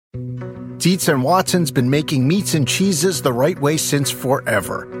Dietz and Watson's been making meats and cheeses the right way since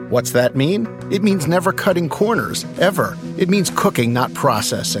forever. What's that mean? It means never cutting corners, ever. It means cooking, not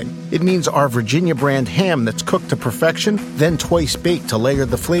processing. It means our Virginia brand ham that's cooked to perfection, then twice baked to layer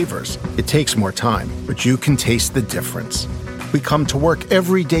the flavors. It takes more time, but you can taste the difference. We come to work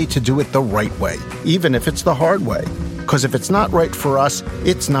every day to do it the right way, even if it's the hard way. Because if it's not right for us,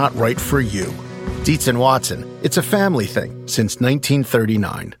 it's not right for you. Dietz and Watson, it's a family thing since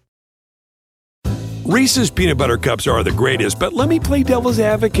 1939. Reese's Peanut Butter Cups are the greatest, but let me play devil's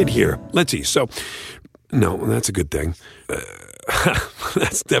advocate here. Let's see. So, no, that's a good thing.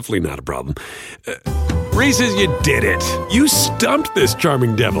 That's definitely not a problem. Reese's, you did it. You stumped this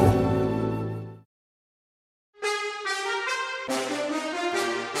charming devil.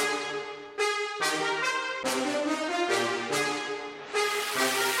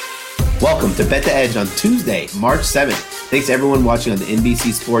 Welcome to Bet the Edge on Tuesday, March 7th. Thanks to everyone watching on the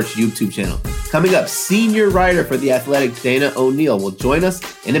NBC Sports YouTube channel. Coming up, senior writer for The Athletic, Dana O'Neill, will join us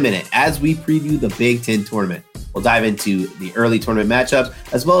in a minute as we preview the Big Ten tournament. We'll dive into the early tournament matchups,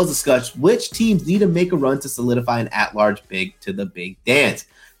 as well as discuss which teams need to make a run to solidify an at-large big to the big dance.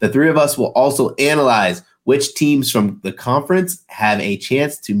 The three of us will also analyze which teams from the conference have a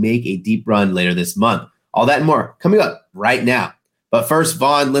chance to make a deep run later this month. All that and more coming up right now. But first,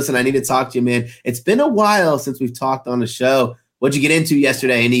 Vaughn, listen, I need to talk to you, man. It's been a while since we've talked on the show. What'd you get into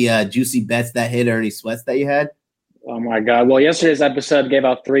yesterday? Any juicy bets that hit or any sweats that you had? Oh, my God. Well, yesterday's episode gave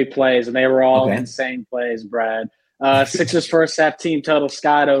out 3 plays, and they were all insane plays, Brad. Sixers first half team total,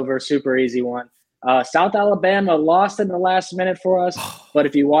 Scott over, super easy one. South Alabama lost in the last minute for us, but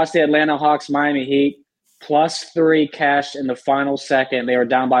if you watch the Atlanta Hawks Miami Heat, +3 cashed in the final second. They were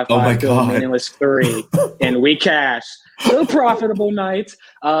down by 5 to a meaningless 3, and we cashed. So profitable night.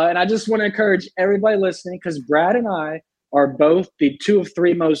 And I just want to encourage everybody listening, because Brad and I are both the 2 of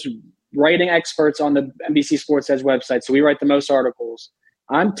 3 most writing experts on the NBC Sports Edge website. So we write the most articles.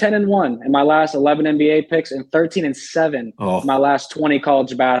 I'm 10-1 in my last 11 NBA picks and 13-7 in my last 20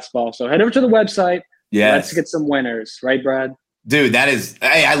 college basketball. So head over to the website. Yes. Let's get some winners. Right, Brad? Dude, that is –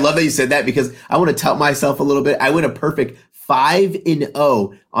 I love that you said that, because I want to tout myself a little bit. I went a perfect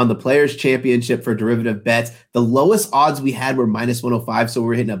 5-0 on the Players' Championship for derivative bets. The lowest odds we had were -105, so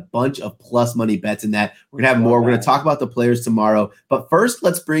we're hitting a bunch of plus money bets in that. We're going to have more. We're going to talk about the players tomorrow. But first,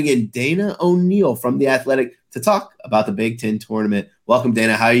 let's bring in Dana O'Neill from The Athletic to talk about the Big Ten tournament. Welcome,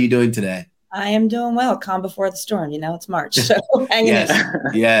 Dana. How are you doing today? I am doing well. Calm before the storm. It's March. So hanging in.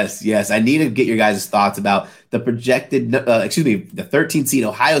 Yes. I need to get your guys' thoughts about the projected, the 13th seed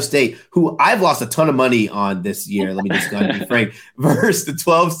Ohio State, who I've lost a ton of money on this year. Let me just go ahead and be frank. Versus the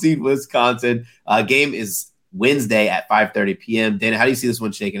 12th seed Wisconsin. Game is Wednesday at 5:30 p.m. Dana, how do you see this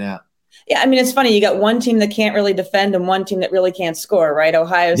one shaking out? Yeah, I mean, it's funny. You got one team that can't really defend and one team that really can't score, right?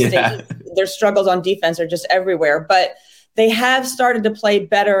 Ohio State, their struggles on defense are just everywhere. But they have started to play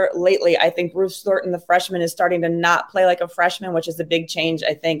better lately. I think Bruce Thornton, the freshman, is starting to not play like a freshman, which is a big change,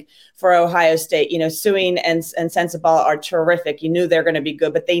 I think, for Ohio State. Sewing and Sensabaugh are terrific. You knew they're going to be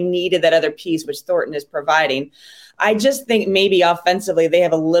good, but they needed that other piece, which Thornton is providing. I just think maybe offensively they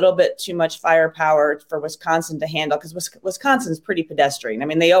have a little bit too much firepower for Wisconsin to handle, because Wisconsin's pretty pedestrian. I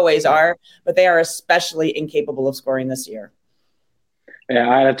mean, they always are, but they are especially incapable of scoring this year. Yeah,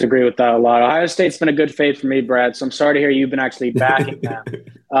 I have to agree with that a lot. Ohio State's been a good fade for me, Brad, so I'm sorry to hear you've been actually backing them.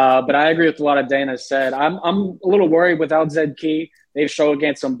 But I agree with a lot of Dana said. I'm a little worried without Zed Key. They've struggled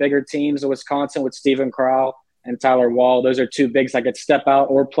against some bigger teams in Wisconsin with Stephen Crowell and Tyler Wall. Those are 2 bigs that could step out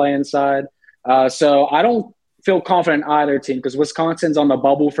or play inside. So I don't feel confident in either team, because Wisconsin's on the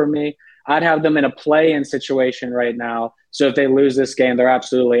bubble for me. I'd have them in a play-in situation right now. So if they lose this game, they're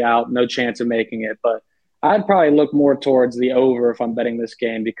absolutely out. No chance of making it. But I'd probably look more towards the over if I'm betting this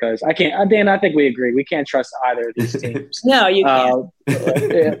game, because I can't. Dan, I think we agree. We can't trust either of these teams. No, you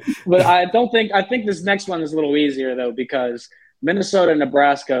can't. But I think this next one is a little easier, though, because Minnesota and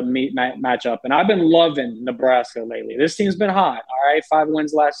Nebraska match up. And I've been loving Nebraska lately. This team's been hot, all right? 5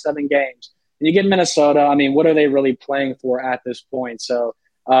 wins last 7 games. And you get Minnesota, I mean, what are they really playing for at this point? So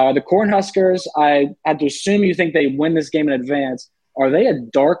the Cornhuskers, I had to assume you think they win this game in advance. Are they a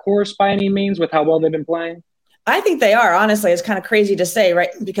dark horse by any means with how well they've been playing? I think they are. Honestly, it's kind of crazy to say, right?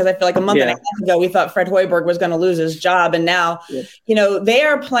 Because I feel like a month and a half ago, we thought Fred Hoiberg was going to lose his job. And now, they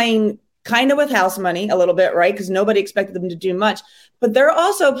are playing kind of with house money a little bit, right? Because nobody expected them to do much. But they're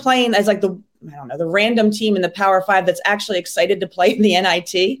also playing as like the random team in the Power 5 that's actually excited to play in the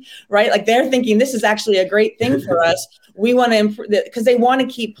NIT, right? Like they're thinking this is actually a great thing for us. We want to improve because they want to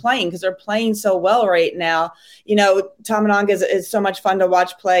keep playing because they're playing so well right now. Tominaga is so much fun to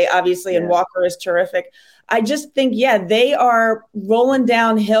watch play, obviously, and Walker is terrific. I just think, they are rolling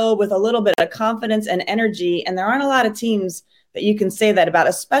downhill with a little bit of confidence and energy. And there aren't a lot of teams that you can say that about,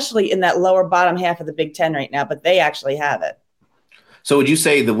 especially in that lower bottom half of the Big Ten right now, but they actually have it. So would you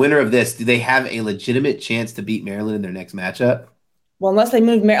say the winner of this, do they have a legitimate chance to beat Maryland in their next matchup? Well, unless they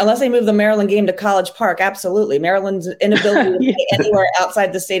move the Maryland game to College Park, absolutely. Maryland's inability to play anywhere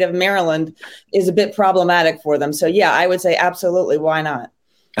outside the state of Maryland is a bit problematic for them. So, I would say absolutely. Why not?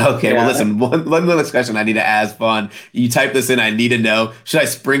 Okay, well, listen, one little question I need to ask, Vaughn. You type this in, I need to know. Should I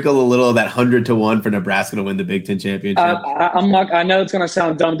sprinkle a little of that 100-1 for Nebraska to win the Big Ten championship? I know it's going to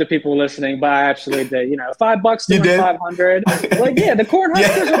sound dumb to people listening, but I actually did. $5 to win 500. The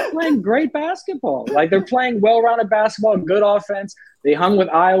Cornhuskers are playing great basketball. They're playing well-rounded basketball, good offense. They hung with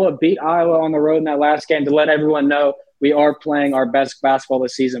Iowa, beat Iowa on the road in that last game to let everyone know we are playing our best basketball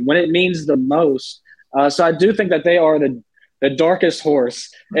this season when it means the most. So I do think that they are the darkest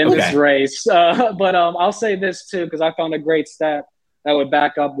horse in this race. But I'll say this too, because I found a great stat that would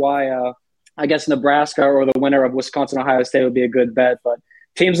back up why I guess Nebraska or the winner of Wisconsin-Ohio State would be a good bet. But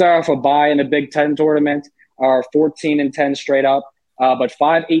teams that are off a bye in the Big Ten tournament are 14-10 straight up, but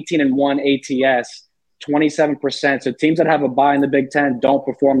 5-18-1 ATS, 27%. So teams that have a bye in the Big Ten don't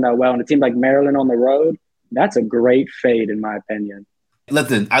perform that well. And a team like Maryland on the road, that's a great fade in my opinion.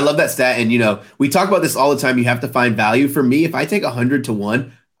 Listen, I love that stat. And, we talk about this all the time. You have to find value. For me, if I take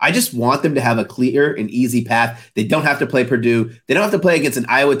 100-1, I just want them to have a clear and easy path. They don't have to play Purdue. They don't have to play against an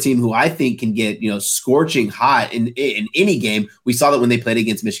Iowa team who I think can get, scorching hot in any game. We saw that when they played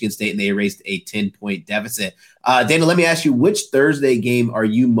against Michigan State and they erased a 10-point deficit. Dana, let me ask you, which Thursday game are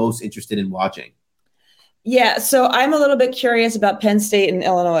you most interested in watching? Yeah, so I'm a little bit curious about Penn State and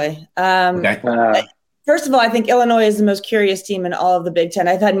Illinois. First of all, I think Illinois is the most curious team in all of the Big Ten.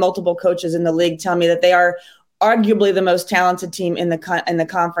 I've had multiple coaches in the league tell me that they are arguably the most talented team in the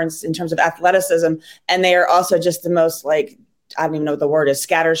conference in terms of athleticism, and they are also just the most I don't even know what the word is,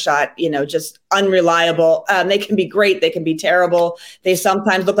 scattershot, just unreliable. They can be great, they can be terrible. They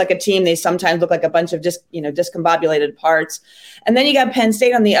sometimes look like a team, they sometimes look like a bunch of discombobulated parts. And then you got Penn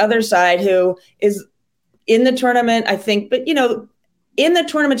State on the other side, who is in the tournament, I think, but in the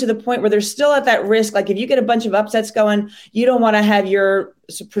tournament to the point where they're still at that risk. If you get a bunch of upsets going, you don't want to have your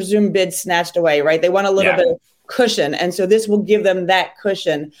presumed bid snatched away, right? They want a little bit of cushion. And so this will give them that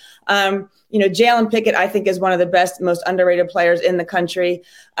cushion. Jalen Pickett, I think, is one of the best, most underrated players in the country.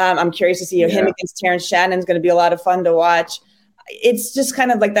 I'm curious to see him against Terrence Shannon is going to be a lot of fun to watch. It's just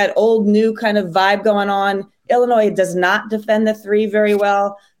kind of like that old new kind of vibe going on. Illinois does not defend the three very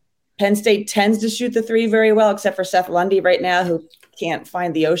well. Penn State tends to shoot the three very well, except for Seth Lundy right now, who can't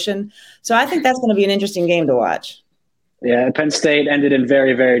find the ocean. So I think that's going to be an interesting game to watch. Yeah, Penn State ended in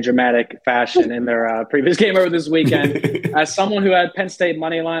very, very dramatic fashion in their previous game over this weekend. As someone who had Penn State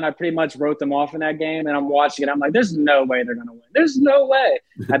money line, I pretty much wrote them off in that game, and I'm watching it. I'm like, there's no way they're going to win. There's no way.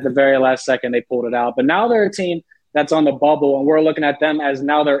 At the very last second, they pulled it out. But now they're a team that's on the bubble, and we're looking at them as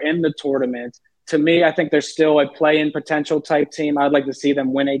now they're in the tournament. To me, I think they're still a play-in potential type team. I'd like to see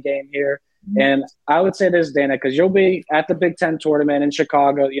them win a game here. And I would say this, Dana, because you'll be at the Big Ten tournament in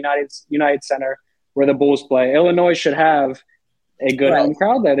Chicago, United Center, where the Bulls play. Illinois should have a good home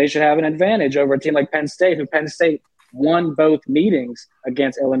crowd there. They should have an advantage over a team like Penn State, who Penn State won both meetings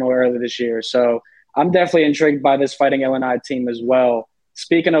against Illinois earlier this year. So I'm definitely intrigued by this Fighting Illini team as well.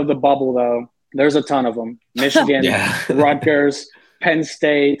 Speaking of the bubble, though, there's a ton of them. Michigan, Rutgers, Penn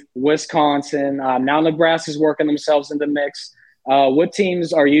State, Wisconsin. Now Nebraska's working themselves in the mix. What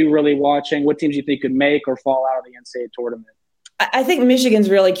teams are you really watching? What teams do you think could make or fall out of the NCAA tournament? I think Michigan's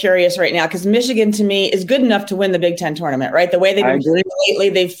really curious right now because Michigan, to me, is good enough to win the Big Ten tournament, right? The way they've been playing lately,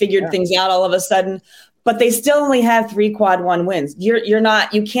 they've figured things out all of a sudden, but they still only have 3 quad one wins. You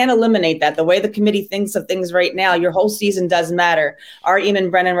can't eliminate that. The way the committee thinks of things right now, your whole season does matter. Our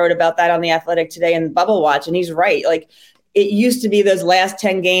Eamon Brennan wrote about that on The Athletic today in Bubble Watch, and he's right. It used to be those last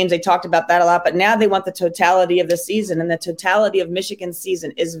 10 games. They talked about that a lot, but now they want the totality of the season, and the totality of Michigan's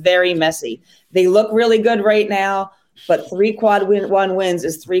season is very messy. They look really good right now, but 3 quad one wins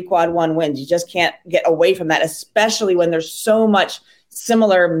is 3 quad one wins. You just can't get away from that, especially when there's so much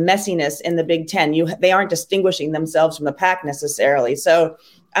similar messiness in the Big Ten. They aren't distinguishing themselves from the pack necessarily. So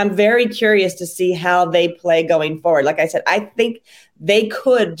I'm very curious to see how they play going forward. Like I said, I think they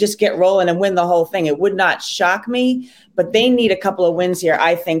could just get rolling and win the whole thing. It would not shock me, but they need a couple of wins here,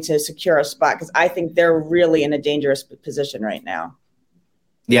 I think, to secure a spot because I think they're really in a dangerous position right now.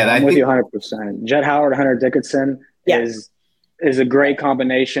 Yeah, I'm with you 100%. Jett Howard, Hunter Dickinson is a great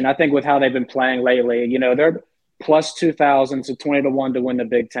combination. I think with how they've been playing lately, they're plus 2,000, so 20-1 to win the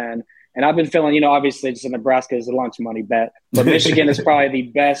Big Ten. And I've been feeling, obviously just Nebraska is a lunch money bet, but Michigan is probably the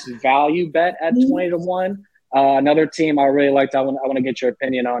best value bet at 20-1. Another team I really liked, I want to get your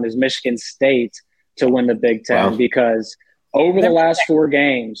opinion on, is Michigan State to win the Big Ten, because over the last 4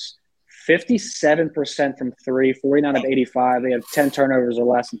 games, 57% from 3, 49 of 85. They have 10 turnovers or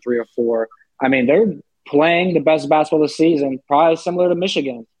less in 3 or 4. I mean, they're playing the best basketball this season, probably similar to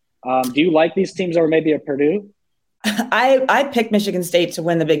Michigan. Do you like these teams over maybe a Purdue? I picked Michigan State to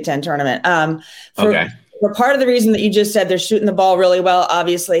win the Big Ten tournament. For part of the reason that you just said, they're shooting the ball really well,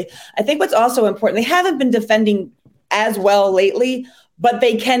 obviously. I think what's also important, they haven't been defending as well lately, but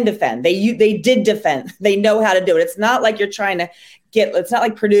they can defend. They did defend. They know how to do it. It's not like you're trying to it's not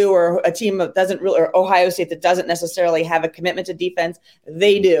like Purdue or a team that doesn't really, or Ohio State that doesn't necessarily have a commitment to defense.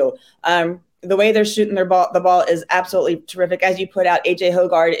 They do. The way they're shooting the ball is absolutely terrific. As you put out, AJ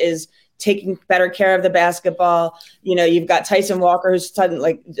Hoggard is taking better care of the basketball. You've got Tyson Walker, who's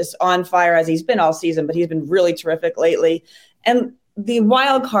suddenly just on fire, as he's been all season, but he's been really terrific lately. And the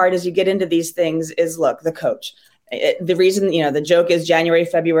wild card as you get into these things is, look, the coach. The reason, the joke is January,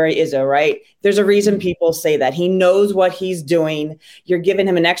 February Izzo, right? There's a reason people say that. He knows what he's doing. You're giving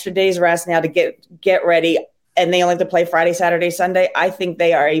him an extra day's rest now to get ready, and they only have to play Friday, Saturday, Sunday. I think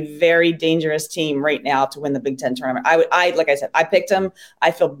they are a very dangerous team right now to win the Big Ten tournament. Like I said, I picked them.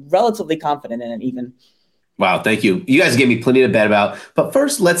 I feel relatively confident in it even. Wow, thank you. You guys gave me plenty to bet about. But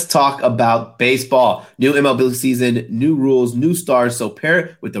first, let's talk about baseball. New MLB season, new rules, new stars. So pair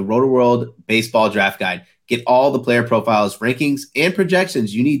it with the Roto-World Baseball Draft Guide. Get all the player profiles, rankings, and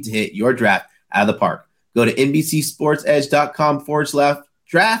projections you need to hit your draft out of the park. Go to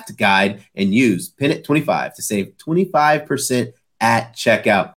NBCSportsEdge.com/draft guide and use PINIT25 to save 25% at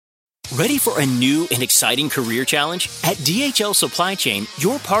checkout. Ready for a new and exciting career challenge? At DHL Supply Chain,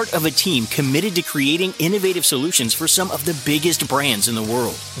 you're part of a team committed to creating innovative solutions for some of the biggest brands in the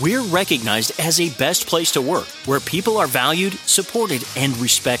world. We're recognized as a best place to work, where people are valued, supported, and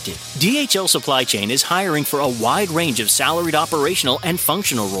respected. DHL Supply Chain is hiring for a wide range of salaried operational and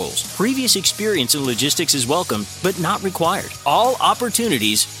functional roles. Previous experience in logistics is welcome, but not required. All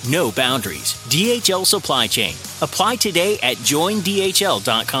opportunities, no boundaries. DHL Supply Chain. Apply today at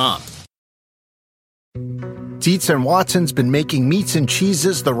joindhl.com. Dietz & Watson's been making meats and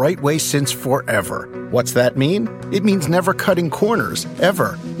cheeses the right way since forever. What's that mean? It means never cutting corners,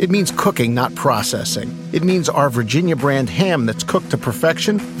 ever. It means cooking, not processing. It means our Virginia brand ham that's cooked to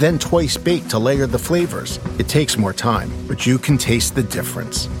perfection, then twice baked to layer the flavors. It takes more time, but you can taste the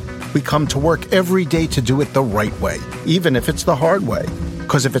difference. We come to work every day to do it the right way, even if it's the hard way.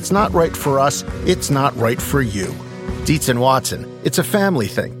 Because if it's not right for us, it's not right for you. Dietz & Watson, it's a family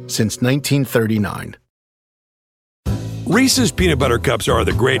thing since 1939. Reese's peanut butter cups are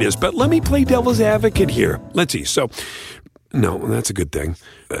the greatest, but let me play devil's advocate here. Let's see. So, no, that's a good thing.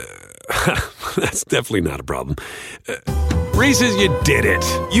 That's definitely not a problem. Reese's, you did it.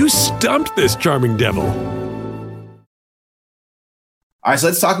 You stumped this charming devil. All right, so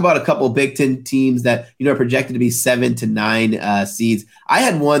let's talk about a couple of Big Ten teams that are projected to be 7 to 9 seeds. I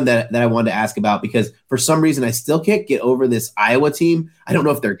had one that I wanted to ask about because for some reason I still can't get over this Iowa team. I don't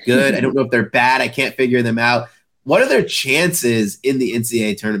know if they're good. I don't know if they're bad. I can't figure them out. What are their chances in the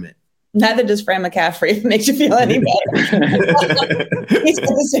NCAA tournament? Neither does Fran McCaffrey, if it makes you feel any better. He's got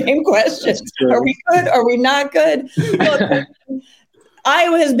the same question. Are we good? Are we not good? Look,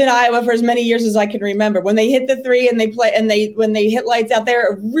 Iowa has been Iowa for as many years as I can remember. When they hit the three and when they hit lights out,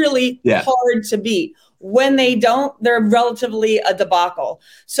 they're really hard to beat. When they don't, they're relatively a debacle.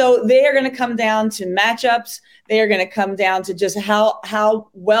 So they are going to come down to matchups. They are going to come down to just how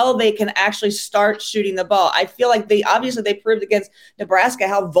well they can actually start shooting the ball. I feel like they proved against Nebraska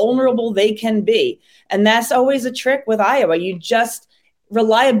how vulnerable they can be. And that's always a trick with Iowa.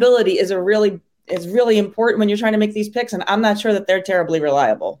 Reliability is really important when you're trying to make these picks. And I'm not sure that they're terribly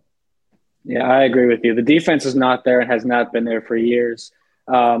reliable. Yeah, I agree with you. The defense is not there and has not been there for years.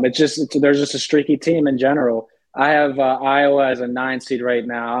 There's just a streaky team in general. I have Iowa as a 9 seed right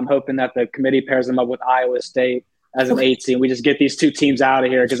now. I'm hoping that the committee pairs them up with Iowa State as an 8 seed. We just get these two teams out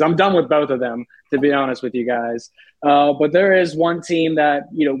of here because I'm done with both of them, to be honest with you guys. But there is one team that,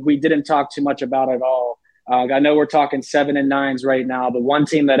 we didn't talk too much about at all. I know we're talking 7 and 9s right now, but one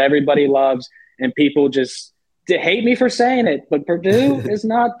team that everybody loves and people just hate me for saying it, but Purdue is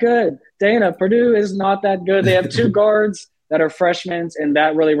not good. Dana, Purdue is not that good. They have 2 guards that are freshmen, and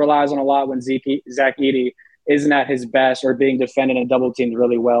that really relies on a lot when Zach Edey isn't at his best or being defended and double teamed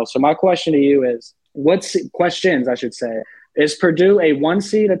really well. So my question to you is, is Purdue a 1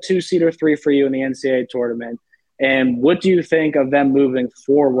 seed, a 2 seed, or 3 for you in the NCAA tournament? And what do you think of them moving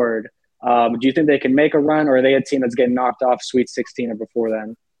forward? Do you think they can make a run, or are they a team that's getting knocked off Sweet 16 or before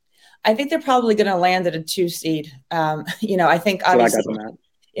then? I think they're probably going to land at a 2 seed. I think obviously,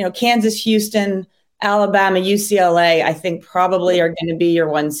 Kansas, Houston, Alabama, UCLA, I think probably are going to be your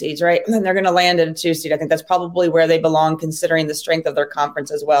 1 seeds, right? And then they're going to land at a 2 seed. I think that's probably where they belong, considering the strength of their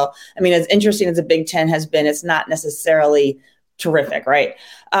conference as well. I mean, as interesting as the Big Ten has been, it's not necessarily terrific, right?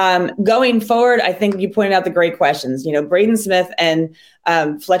 Going forward, I think you pointed out the great questions. Braden Smith and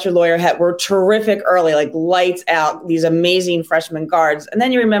Fletcher Loyer were terrific early, like lights out, these amazing freshman guards. And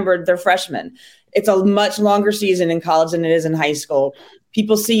then you remembered they're freshmen. It's a much longer season in college than it is in high school.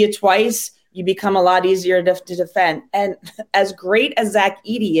 People see you twice. You become a lot easier to defend. And as great as Zach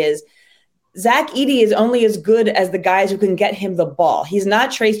Edey is only as good as the guys who can get him the ball. He's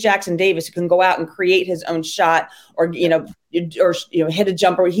not Trace Jackson Davis, who can go out and create his own shot or hit a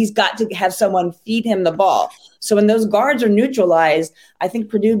jumper. He's got to have someone feed him the ball. So when those guards are neutralized, I think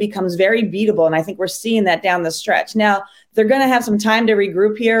Purdue becomes very beatable. And I think we're seeing that down the stretch. Now, they're going to have some time to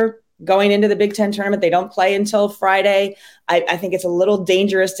regroup here. Going into the Big Ten tournament, they don't play until Friday. I think it's a little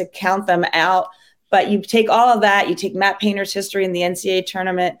dangerous to count them out. But you take all of that, you take Matt Painter's history in the NCAA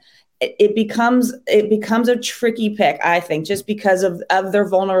tournament, it becomes a tricky pick, I think, just because of their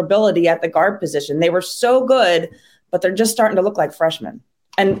vulnerability at the guard position. They were so good, but they're just starting to look like freshmen.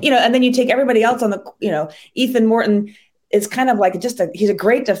 And and then you take everybody else on the Ethan Morton is kind of like he's a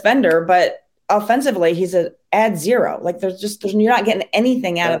great defender, but offensively he's an ad zero. Like you're not getting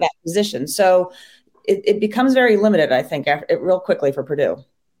anything out of that position. So it becomes very limited, I think, real quickly for Purdue.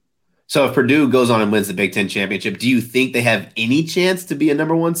 So if Purdue goes on and wins the Big Ten championship, do you think they have any chance to be a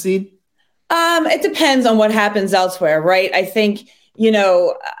number 1 seed? It depends on what happens elsewhere, right? I think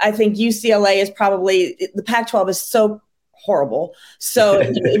UCLA is probably, the Pac-12 is so horrible. So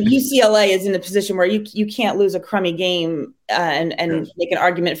if UCLA is in a position where you can't lose a crummy game and make an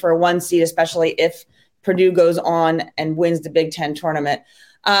argument for a 1 seed, especially if Purdue goes on and wins the Big Ten tournament.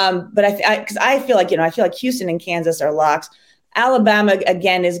 But I feel like Houston and Kansas are locks. Alabama,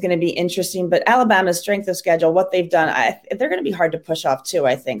 again, is going to be interesting, but Alabama's strength of schedule, what they've done, they're going to be hard to push off too,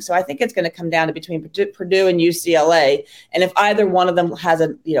 I think. So I think it's going to come down to between Purdue and UCLA. And if either one of them has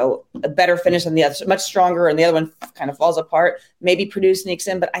a better finish than the other, much stronger, and the other one kind of falls apart, maybe Purdue sneaks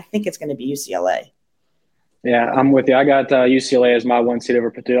in, but I think it's going to be UCLA. Yeah, I'm with you. I got UCLA as my 1 seed over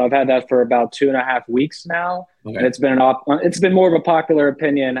Purdue. I've had that for about 2.5 weeks now. Okay. And it's been more of a popular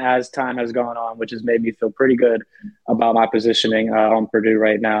opinion as time has gone on, which has made me feel pretty good about my positioning on Purdue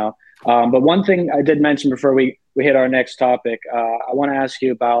right now. But one thing I did mention before we hit our next topic, I want to ask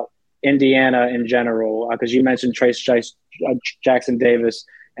you about Indiana in general, because you mentioned Trace Jackson Davis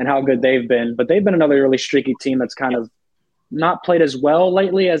and how good they've been. But they've been another really streaky team that's kind of not played as well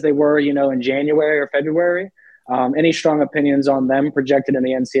lately as they were, in January or February. Any strong opinions on them projected in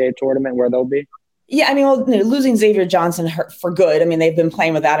the NCAA tournament, where they'll be? Yeah, I mean, losing Xavier Johnson for good. I mean, they've been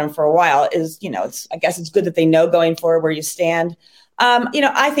playing without him for a while. I guess it's good that they know going forward where you stand.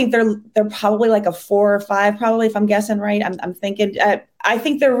 I think they're probably like a 4 or 5, probably, if I'm guessing right. I'm thinking. I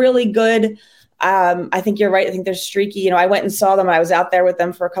think they're really good. I think you're right. I think they're streaky. I went and saw them. I was out there with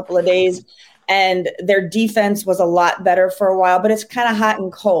them for a couple of days. And their defense was a lot better for a while, but it's kind of hot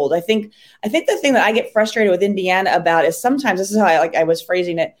and cold. I think the thing that I get frustrated with Indiana about is sometimes, this is how I was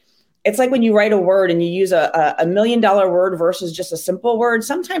phrasing it. It's like when you write a word and you use a $1 million word versus just a simple word.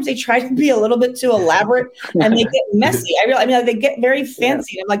 Sometimes they try to be a little bit too elaborate and they get messy. They get very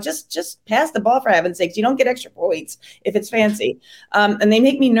fancy. Yeah. I'm like, just pass the ball, for heaven's sakes. You don't get extra points if it's fancy. And they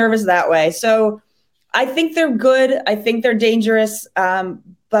make me nervous that way. So I think they're good. I think they're dangerous.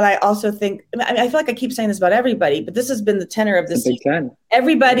 But I also think, I feel like I keep saying this about everybody, but this has been the tenor of this season.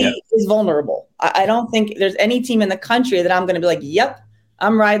 Everybody is vulnerable. I don't think there's any team in the country that I'm going to be like, yep,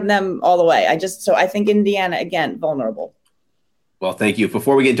 I'm riding them all the way. So I think Indiana, again, vulnerable. Well, thank you.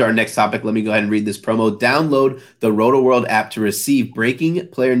 Before we get into our next topic, let me go ahead and read this promo. Download the Roto-World app to receive breaking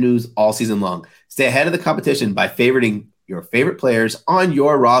player news all season long. Stay ahead of the competition by favoriting your favorite players on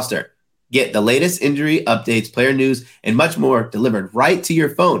your roster. Get the latest injury updates, player news, and much more delivered right to your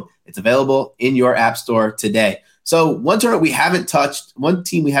phone. It's available in your app store today. So one team we haven't touched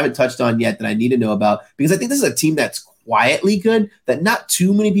on yet that I need to know about, because I think this is a team that's quietly good, that not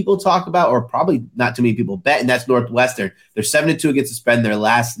too many people talk about, or probably not too many people bet, and that's Northwestern. They're 7-2 against the spread in their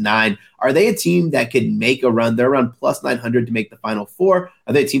last 9. Are they a team that can make a run? They're around plus 900 to make the Final Four.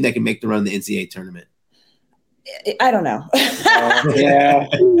 Are they a team that can make the run in the NCAA tournament? I don't know. Yeah.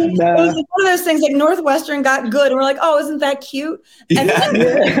 It was like one of those things, like Northwestern got good and we're like, oh, isn't that cute? And then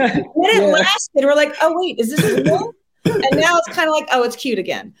it lasted. We're like, oh, wait, is this real? And now it's kind of like, oh, it's cute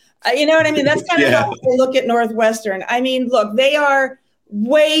again. You know what I mean? That's kind of how I look at Northwestern. I mean, look, they are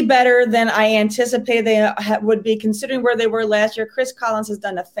way better than I anticipated they would be, considering where they were last year. Chris Collins has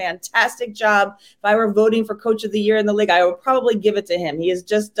done a fantastic job. If I were voting for Coach of the Year in the league, I would probably give it to him. He has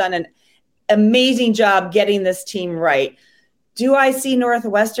just done an amazing job getting this team right. Do I see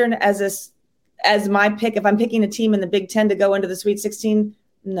Northwestern as my pick? If I'm picking a team in the Big Ten to go into the Sweet 16,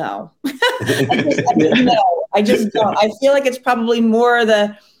 no. I just don't. I feel like it's probably more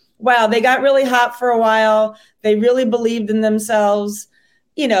wow, they got really hot for a while. They really believed in themselves.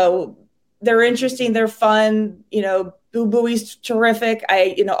 They're interesting. They're fun. Boo Buie's terrific.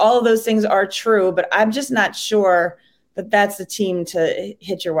 All of those things are true, but I'm just not sure that that's the team to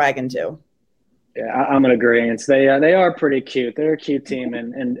hitch your wagon to. Yeah, I'm in agreement. They are pretty cute. They're a cute team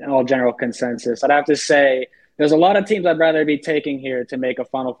in all general consensus. I'd have to say there's a lot of teams I'd rather be taking here to make a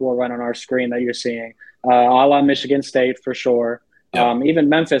Final Four run on our screen that you're seeing. A la Michigan State for sure. Yeah. Even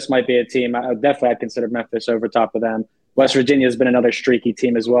Memphis might be a team. I'd consider Memphis over top of them. West Virginia has been another streaky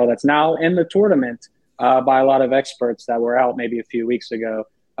team as well that's now in the tournament by a lot of experts that were out maybe a few weeks ago.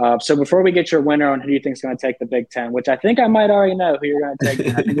 So before we get your winner on who do you think is going to take the Big Ten, which I think I might already know who you're going to take.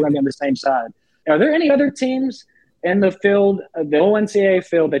 I think we're going to be on the same side. Are there any other teams in the field, the whole NCAA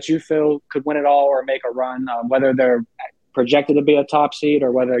field, that you feel could win it all or make a run, whether they're projected to be a top seed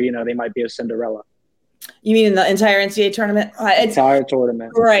or whether, they might be a Cinderella? You mean in the entire NCAA tournament? Entire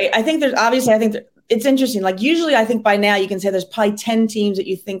tournament. Right. I think it's interesting. Like usually I think by now you can say there's probably 10 teams that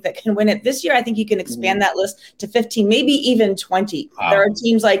you think that can win it. This year, I think you can expand that list to 15, maybe even 20. Wow. There are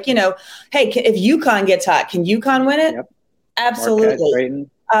teams like, hey, if UConn gets hot, can UConn win it? Yep. Absolutely.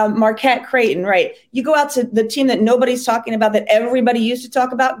 Marquette, Creighton, right. You go out to the team that nobody's talking about, that everybody used to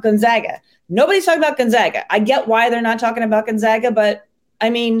talk about, Gonzaga. Nobody's talking about Gonzaga. I get why they're not talking about Gonzaga, but I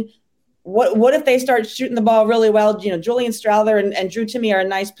mean, what if they start shooting the ball really well? Julian Strawther and Drew Timme are a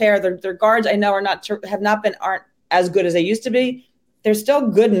nice pair. Their guards, I know, aren't as good as they used to be. They're still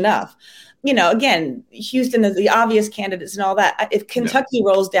good enough. Again, Houston is the obvious candidates and all that. If Kentucky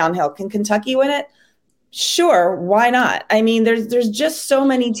rolls downhill, can Kentucky win it? Sure, why not? I mean, there's just so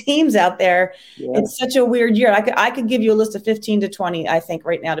many teams out there. Yeah. It's such a weird year. I could give you a list of 15 to 20, I think,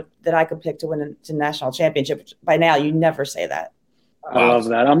 right now that I could pick to win a national championship. By now, you never say that. I love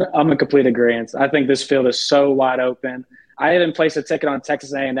that. I'm in complete agreement. I think this field is so wide open. I even placed a ticket on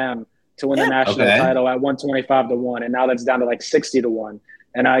Texas A&M to win the national title at 125-1, and now that's down to like 60-1.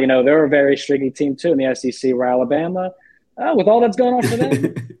 And they're a very streaky team too in the SEC. Where Alabama, with all that's going on for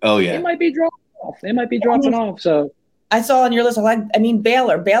them, they might be dropping off. So I saw on your list.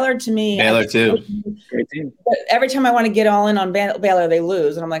 Baylor to me. Baylor too. Great team. But every time I want to get all in on Baylor, they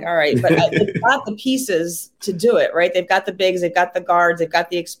lose, and I'm like, all right. But they've got the pieces to do it, right? They've got the bigs, they've got the guards, they've got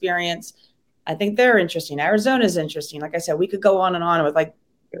the experience. I think they're interesting. Arizona's interesting. Like I said, we could go on and on with like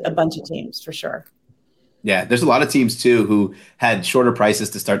a bunch of teams for sure. Yeah, there's a lot of teams too who had shorter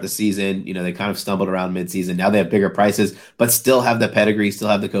prices to start the season. They kind of stumbled around midseason. Now they have bigger prices, but still have the pedigree, still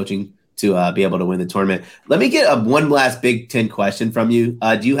have the coaching to be able to win the tournament. Let me get one last Big Ten question from you.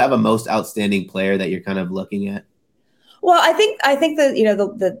 Do you have a most outstanding player that you're kind of looking at? Well, I think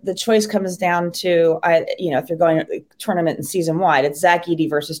that the choice comes down to if you're going tournament and season wide, it's Zach Edey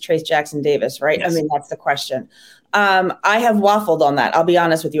versus Trayce Jackson-Davis, right? Yes. I mean, that's the question. I have waffled on that. I'll be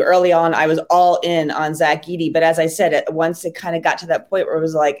honest with you. Early on, I was all in on Zach Edey, but as I said, once it kind of got to that point where it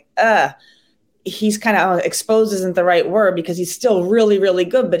was like, he's kind of exposed isn't the right word because he's still really, really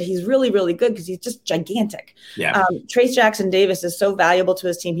good, but he's really, really good because he's just gigantic. Yeah. Trayce Jackson-Davis is so valuable to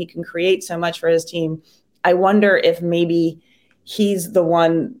his team. He can create so much for his team. I wonder if maybe he's the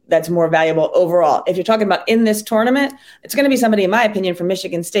one that's more valuable overall. If you're talking about in this tournament, it's going to be somebody, in my opinion, from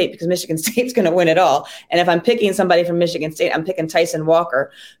Michigan State, because Michigan State's going to win it all. And if I'm picking somebody from Michigan State, I'm picking Tyson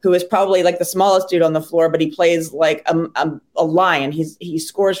Walker, who is probably like the smallest dude on the floor, but he plays like a lion. He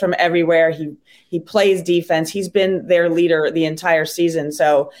scores from everywhere. He plays defense. He's been their leader the entire season.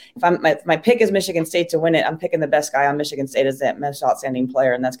 So if my pick is Michigan State to win it, I'm picking the best guy on Michigan State as that most outstanding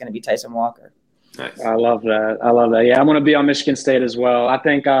player, and that's going to be Tyson Walker. Nice. I love that. Yeah, I'm going to be on Michigan State as well. I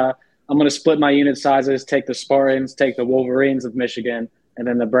think I'm going to split my unit sizes, take the Spartans, take the Wolverines of Michigan, and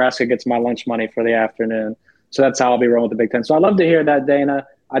then Nebraska gets my lunch money for the afternoon. So that's how I'll be rolling with the Big Ten. So I'd love to hear that, Dana.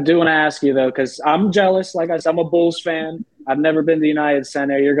 I do want to ask you, though, because I'm jealous. Like I said, I'm a Bulls fan. I've never been to the United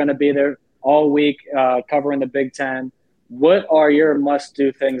Center. You're going to be there all week covering the Big Ten. What are your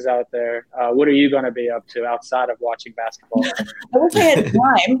must-do things out there? What are you going to be up to outside of watching basketball? I wish I had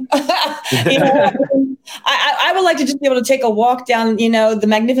time. I would like to just be able to take a walk down, the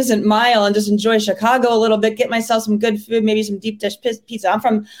Magnificent Mile and just enjoy Chicago a little bit, get myself some good food, maybe some deep dish pizza.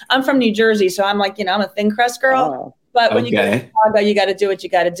 I'm from New Jersey, so I'm like, I'm a thin crust girl. But when you go to Chicago, you got to do what you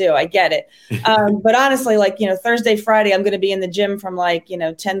got to do. I get it. But honestly, Thursday, Friday, I'm going to be in the gym from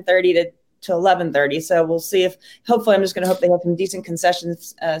 10:30 to 11:30. So we'll see hopefully I'm just going to hope they have some decent concession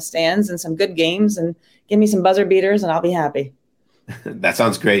stands and some good games and give me some buzzer beaters and I'll be happy. That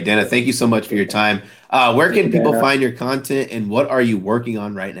sounds great, Dana. Thank you so much for your time. Where can people find your content and what are you working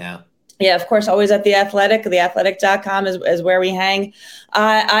on right now? Yeah, of course, always at The Athletic. TheAthletic.com is where we hang.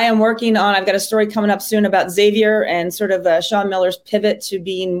 I am working on, I've got a story coming up soon about Xavier and sort of Sean Miller's pivot to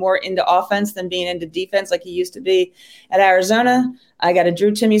being more into offense than being into defense like he used to be at Arizona. I got a Drew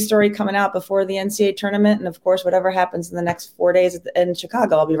Timme story coming out before the NCAA tournament. And of course, whatever happens in the next 4 days in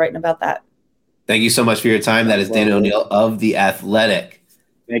Chicago, I'll be writing about that. Thank you so much for your time. That is Dana O'Neill of The Athletic.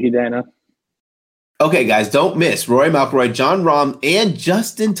 Thank you, Dana. Okay, guys, don't miss Rory McIlroy, Jon Rahm, and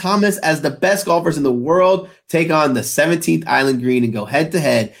Justin Thomas as the best golfers in the world take on the 17th Island Green and go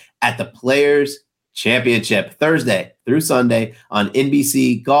head-to-head at the Players' Championship Thursday through Sunday on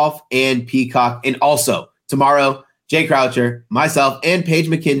NBC Golf and Peacock. And also, tomorrow, Jay Croucher, myself, and Paige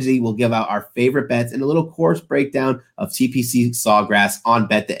McKenzie will give out our favorite bets and a little course breakdown of TPC Sawgrass on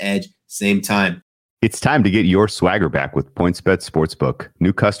Bet the Edge, same time. It's time to get your swagger back with PointsBet Sportsbook.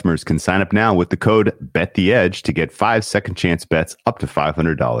 New customers can sign up now with the code BetTheEdge to get 5 second chance bets up to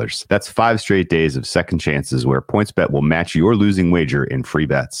 $500. That's 5 straight days of second chances where PointsBet will match your losing wager in free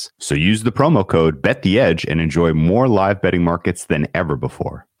bets. So use the promo code BetTheEdge and enjoy more live betting markets than ever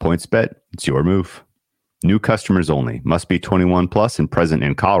before. PointsBet, it's your move. New customers only. Must be 21 plus and present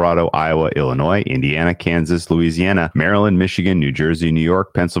in Colorado, Iowa, Illinois, Indiana, Kansas, Louisiana, Maryland, Michigan, New Jersey, New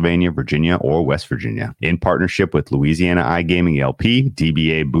York, Pennsylvania, Virginia, or West Virginia. In partnership with Louisiana iGaming LP,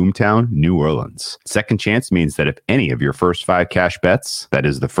 DBA Boomtown, New Orleans. Second chance means that if any of your first 5 cash bets, that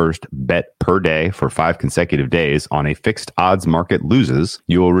is the first bet per day for 5 consecutive days on a fixed odds market loses,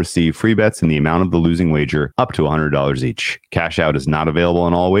 you will receive free bets in the amount of the losing wager up to $100 each. Cash out is not available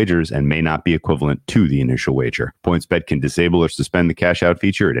on all wagers and may not be equivalent to the initial wager. PointsBet can disable or suspend the cash out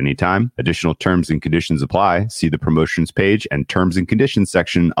feature at any time. Additional terms and conditions apply. See the promotions page and terms and conditions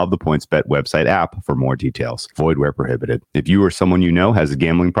section of the PointsBet website app for more details. Void where prohibited. If you or someone you know has a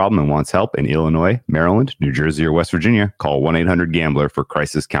gambling problem and wants help in Illinois, Maryland, New Jersey, or West Virginia, call 1-800-GAMBLER for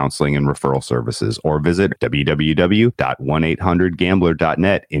crisis counseling and referral services or visit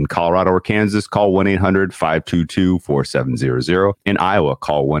www.1800gambler.net. In Colorado or Kansas, call 1-800-522-4700. In Iowa,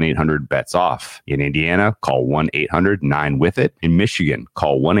 call 1-800-BETS-OFF. In Indiana, call 1-800-9-WITH-IT. In Michigan,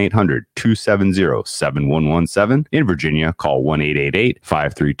 call 1-800-270-7117. In Virginia, call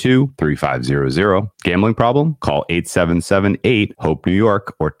 1-888-532-3500. Gambling problem? Call 877-8-HOPE-NEW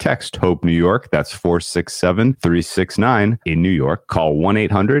YORK or text HOPE New York. That's 467-369. In New York, call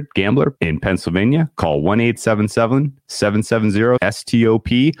 1-800-GAMBLER. In Pennsylvania, call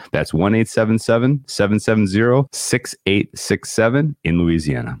 1-877-770-STOP. That's 1-877-770-6867. In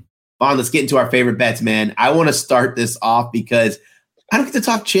Louisiana. Vaughn, let's get into our favorite bets, man. I want to start this off because I don't get to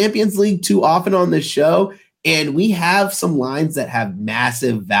talk Champions League too often on this show, and we have some lines that have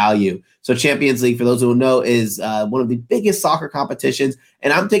massive value. So Champions League, for those who know, is one of the biggest soccer competitions,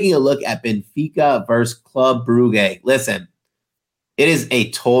 and I'm taking a look at Benfica versus Club Brugge. Listen, it is a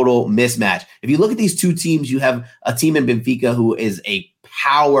total mismatch. If you look at these two teams, you have a team in Benfica who is a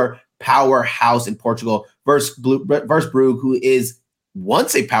powerhouse in Portugal versus Brugge, who is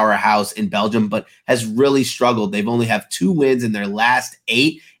once a powerhouse in Belgium, but has really struggled. They've only have 2 wins in their last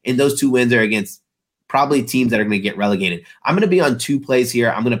 8, and those 2 wins are against probably teams that are going to get relegated. I'm going to be on 2 plays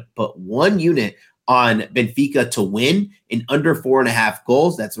here. I'm going to put 1 unit on Benfica to win in under 4.5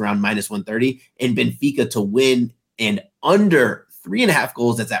 goals. That's around -130. And Benfica to win and under 3.5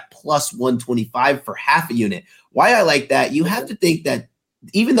 goals. That's at +125 for half a unit. Why I like that? You have to think that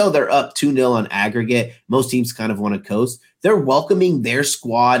even though they're up 2-0 on aggregate, most teams kind of want to coast. They're welcoming their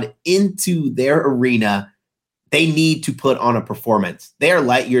squad into their arena. They need to put on a performance. They are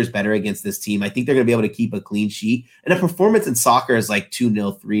light years better against this team. I think they're going to be able to keep a clean sheet. And a performance in soccer is like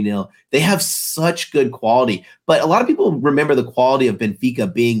 2-0, 3-0. They have such good quality. But a lot of people remember the quality of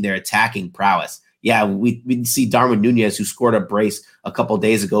Benfica being their attacking prowess. Yeah, we see Darwin Nunez, who scored a brace a couple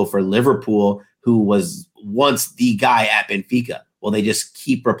days ago for Liverpool, who was once the guy at Benfica. Well, they just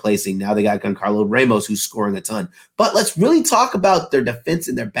keep replacing. Now they got Giancarlo Ramos, who's scoring a ton. But let's really talk about their defense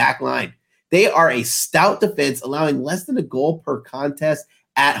and their back line. They are a stout defense, allowing less than a goal per contest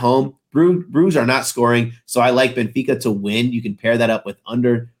at home. Bruges are not scoring, so I like Benfica to win. You can pair that up with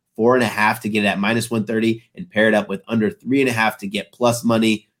under 4.5 to get it at -130 and pair it up with under 3.5 to get plus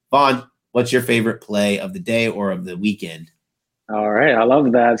money. Vaughn, what's your favorite play of the day or of the weekend? All right. I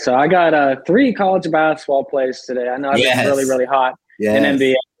love that. So I got 3 college basketball plays today. I know I've been really, really hot in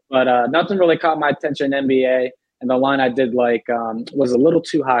NBA, but nothing really caught my attention in NBA. and the line I did like was a little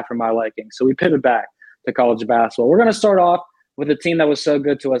too high for my liking. So we pivot back to college basketball. We're going to start off with a team that was so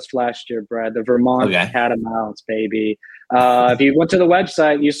good to us last year, Brad, the Vermont Catamounts, baby. If you went to the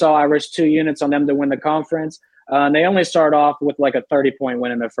website, you saw I risked 2 units on them to win the conference. And they only started off with like a 30-point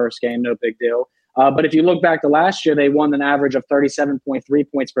win in their first game, no big deal. But if you look back to last year, they won an average of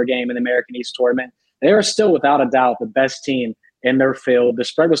 37.3 points per game in the American East Tournament. They are still, without a doubt, the best team in their field. The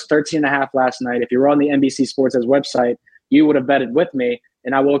spread was 13.5 last night. If you were on the NBC Sports Edge website, you would have bet it with me.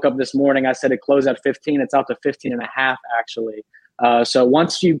 And I woke up this morning, I said it closed at 15. It's out to 15.5, actually. So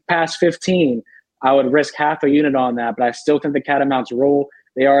once you pass 15, I would risk half a unit on that. But I still think the Catamounts roll.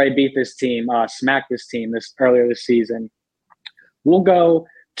 They already beat this team, smacked this team earlier this season. We'll go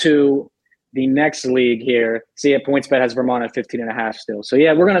to the next league here. See, at PointsBet has Vermont at 15.5 still. So,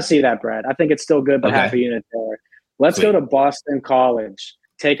 yeah, we're going to see that, Brad. I think it's still good, but half a unit there. Let's go to Boston College,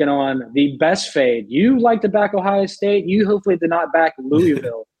 taking on the best fade. You like to back Ohio State. You hopefully did not back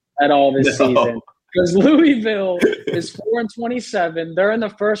Louisville at all this season. Because Louisville is 4-27. They're in the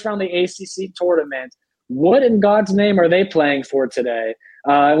first round of the ACC tournament. What in God's name are they playing for today?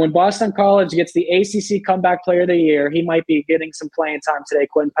 When Boston College gets the ACC Comeback Player of the Year, he might be getting some playing time today.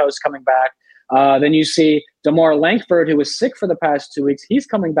 Quinn Post coming back. Then you see DeMar Langford, who was sick for the past 2 weeks. He's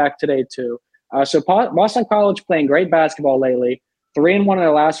coming back today too. So Boston College playing great basketball lately. 3-1 in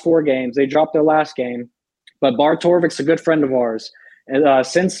their last 4 games. They dropped their last game. But Bart Torvik's a good friend of ours. And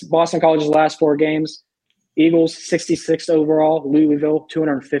since Boston College's last 4 games, Eagles 66th overall, Louisville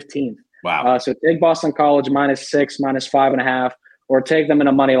 215th. Wow. So take Boston College -6, -5.5, or take them in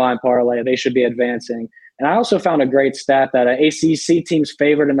a money line parlay. They should be advancing. And I also found a great stat that ACC teams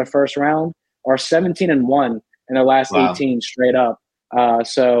favored in the first round are 17-1 in their last 18 straight up.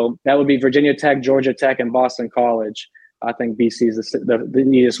 So that would be Virginia Tech, Georgia Tech, and Boston College. I think BC is the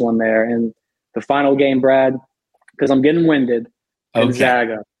neatest one there. And the final game, Brad, because I'm getting winded,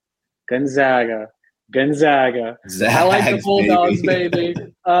 Gonzaga. I like the Bulldogs, baby.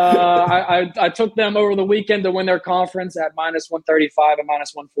 I took them over the weekend to win their conference at -135 and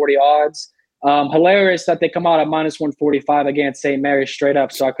 -140 odds. Hilarious that they come out at -145 against St. Mary's straight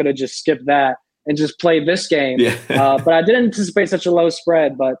up, so I could have just skipped that and just played this game. Yeah. But I didn't anticipate such a low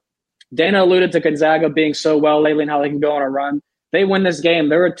spread. But Dana alluded to Gonzaga being so well lately and how they can go on a run. They win this game.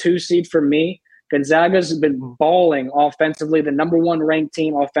 They're a 2 seed for me. Gonzaga's been balling offensively, the number 1 ranked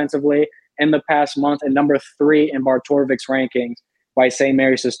team offensively in the past month, and number 3 in Bart Torvik's rankings by St.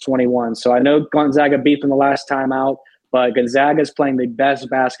 Mary's is 21. So I know Gonzaga beat them the last time out, but Gonzaga is playing the best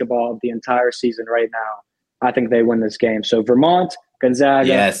basketball of the entire season right now. I think they win this game. So Vermont,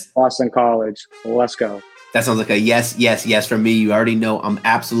 Gonzaga, Boston College. Let's go. That sounds like a yes from me. You already know I'm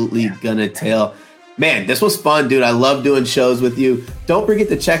absolutely going to tell. Man, this was fun, dude. I love doing shows with you. Don't forget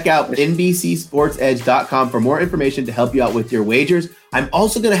to check out NBCSportsEdge.com for more information to help you out with your wagers. I'm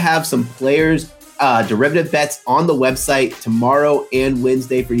also going to have some players' derivative bets on the website tomorrow and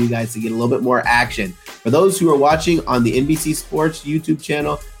Wednesday for you guys to get a little bit more action. For those who are watching on the NBC Sports YouTube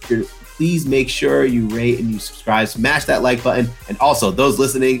channel, please make sure you rate and you subscribe. Smash that like button. And also, those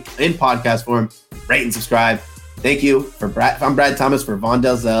listening in podcast form, rate and subscribe. Thank you. I'm Brad Thomas for Vaughn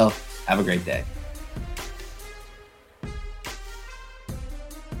Dalzell. Have a great day.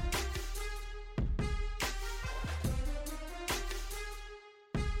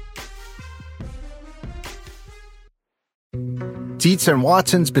 Dietz &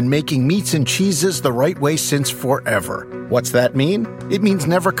 Watson's been making meats and cheeses the right way since forever. What's that mean? It means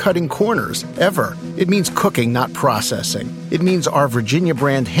never cutting corners, ever. It means cooking, not processing. It means our Virginia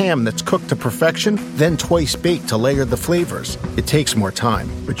brand ham that's cooked to perfection, then twice baked to layer the flavors. It takes more time,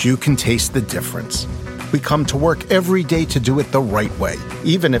 but you can taste the difference. We come to work every day to do it the right way,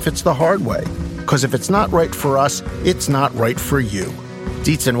 even if it's the hard way. Because if it's not right for us, it's not right for you.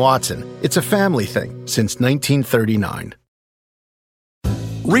 Dietz & Watson, it's a family thing since 1939.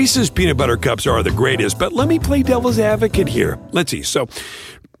 Reese's Peanut Butter Cups are the greatest, but let me play devil's advocate here. Let's see. So,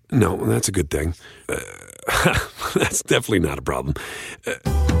 no, that's a good thing. That's definitely not a problem.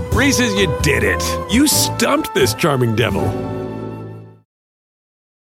 Reese's, you did it. You stumped this charming devil.